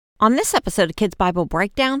On this episode of Kids Bible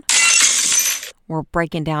Breakdown, we're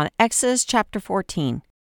breaking down Exodus chapter 14.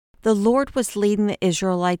 The Lord was leading the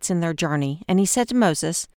Israelites in their journey, and he said to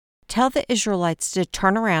Moses, "Tell the Israelites to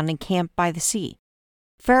turn around and camp by the sea.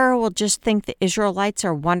 Pharaoh will just think the Israelites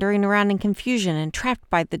are wandering around in confusion and trapped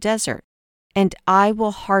by the desert. And I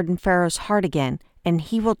will harden Pharaoh's heart again, and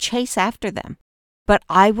he will chase after them. But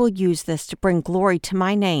I will use this to bring glory to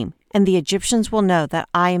my name, and the Egyptians will know that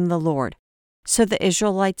I am the Lord." So the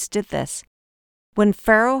Israelites did this. When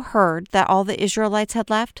Pharaoh heard that all the Israelites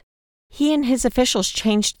had left, he and his officials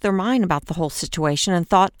changed their mind about the whole situation and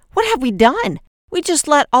thought, "What have we done? We just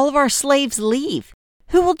let all of our slaves leave.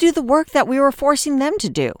 Who will do the work that we were forcing them to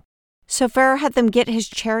do?" So Pharaoh had them get his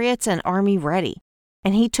chariots and army ready.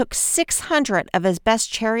 And he took 600 of his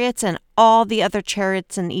best chariots and all the other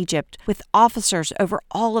chariots in Egypt, with officers over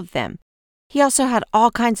all of them. He also had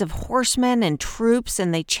all kinds of horsemen and troops,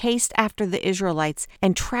 and they chased after the Israelites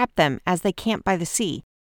and trapped them as they camped by the sea.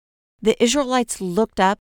 The Israelites looked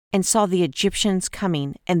up and saw the Egyptians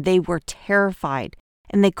coming, and they were terrified,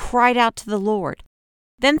 and they cried out to the Lord.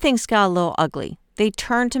 Then things got a little ugly. They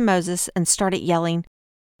turned to Moses and started yelling,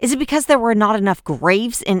 "Is it because there were not enough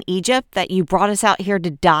graves in Egypt that you brought us out here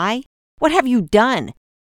to die? What have you done?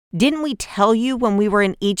 Didn't we tell you when we were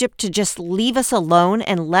in Egypt to just leave us alone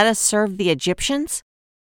and let us serve the Egyptians?"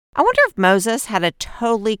 I wonder if Moses had a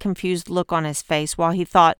totally confused look on his face while he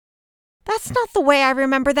thought, "That's not the way I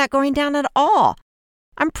remember that going down at all.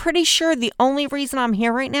 I'm pretty sure the only reason I'm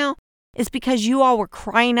here right now is because you all were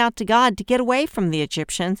crying out to God to get away from the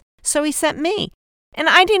Egyptians, so he sent me, and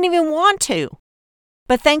I didn't even want to."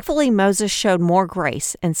 But thankfully Moses showed more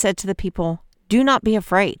grace and said to the people, "Do not be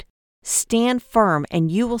afraid. Stand firm, and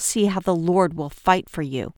you will see how the Lord will fight for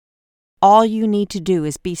you. All you need to do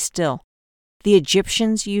is be still. The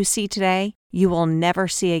Egyptians you see today, you will never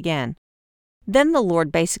see again." Then the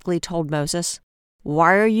Lord basically told Moses,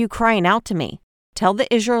 "Why are you crying out to me? Tell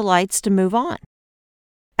the Israelites to move on."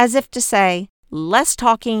 As if to say, less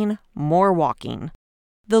talking, more walking.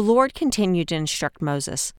 The Lord continued to instruct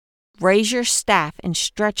Moses, "Raise your staff and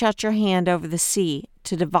stretch out your hand over the sea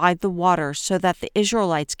to divide the waters so that the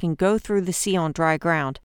Israelites can go through the sea on dry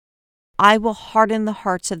ground. I will harden the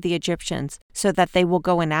hearts of the Egyptians so that they will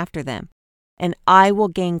go in after them, and I will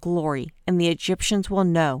gain glory, and the Egyptians will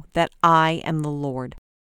know that I am the Lord."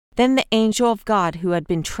 Then the angel of God, who had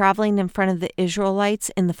been traveling in front of the Israelites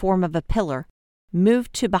in the form of a pillar,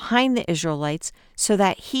 moved to behind the Israelites so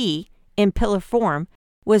that he, in pillar form,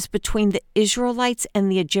 was between the Israelites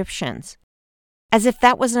and the Egyptians. As if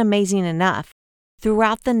that wasn't amazing enough,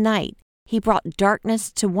 throughout the night he brought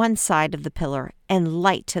darkness to one side of the pillar and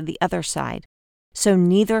light to the other side, so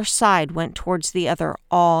neither side went towards the other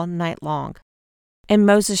all night long. And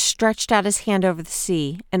Moses stretched out his hand over the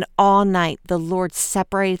sea, and all night the Lord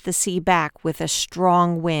separated the sea back with a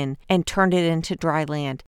strong wind and turned it into dry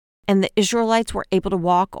land. And the Israelites were able to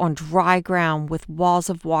walk on dry ground with walls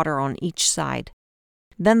of water on each side.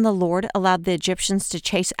 Then the Lord allowed the Egyptians to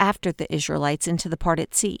chase after the Israelites into the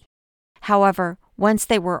parted sea. However, once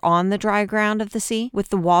they were on the dry ground of the sea, with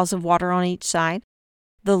the walls of water on each side,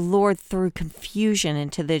 the Lord threw confusion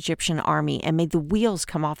into the Egyptian army and made the wheels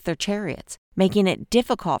come off their chariots, making it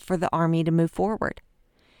difficult for the army to move forward.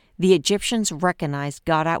 The Egyptians recognized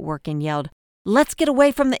God at work and yelled, "Let's get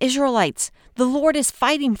away from the Israelites! The Lord is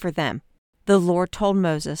fighting for them!" The Lord told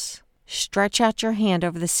Moses, "Stretch out your hand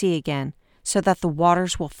over the sea again, so that the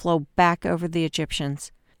waters will flow back over the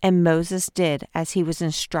Egyptians." And Moses did as he was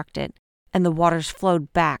instructed, and the waters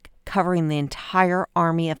flowed back, covering the entire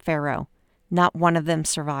army of Pharaoh. Not one of them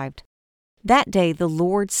survived. That day the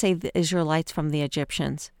Lord saved the Israelites from the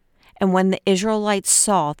Egyptians. And when the Israelites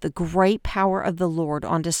saw the great power of the Lord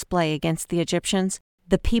on display against the Egyptians,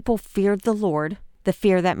 the people feared the Lord, the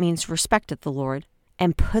fear that means respected the Lord,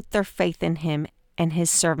 and put their faith in him and his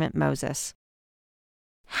servant Moses.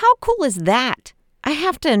 How cool is that? I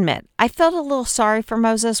have to admit, I felt a little sorry for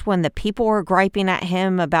Moses when the people were griping at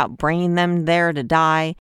him about bringing them there to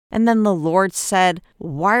die, and then the Lord said,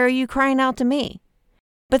 "Why are you crying out to me?"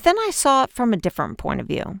 But then I saw it from a different point of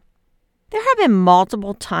view. There have been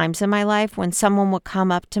multiple times in my life when someone would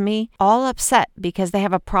come up to me all upset because they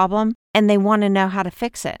have a problem and they want to know how to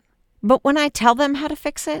fix it. But when I tell them how to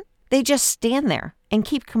fix it, they just stand there and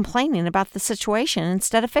keep complaining about the situation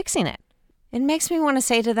instead of fixing it. It makes me want to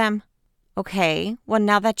say to them, "Okay, well,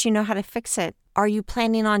 now that you know how to fix it, are you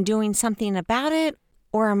planning on doing something about it?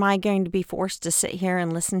 Or am I going to be forced to sit here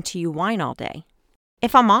and listen to you whine all day?"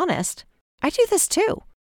 If I'm honest, I do this too.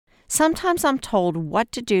 Sometimes I'm told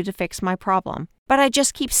what to do to fix my problem, but I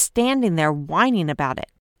just keep standing there whining about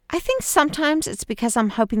it. I think sometimes it's because I'm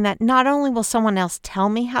hoping that not only will someone else tell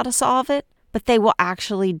me how to solve it, but they will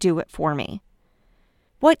actually do it for me.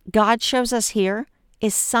 What God shows us here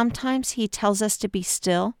is sometimes He tells us to be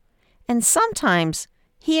still, and sometimes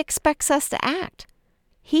He expects us to act.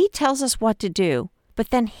 He tells us what to do, but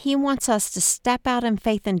then He wants us to step out in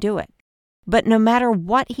faith and do it. But no matter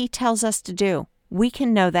what He tells us to do, we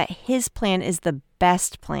can know that His plan is the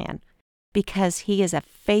best plan because He is a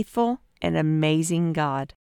faithful and amazing God.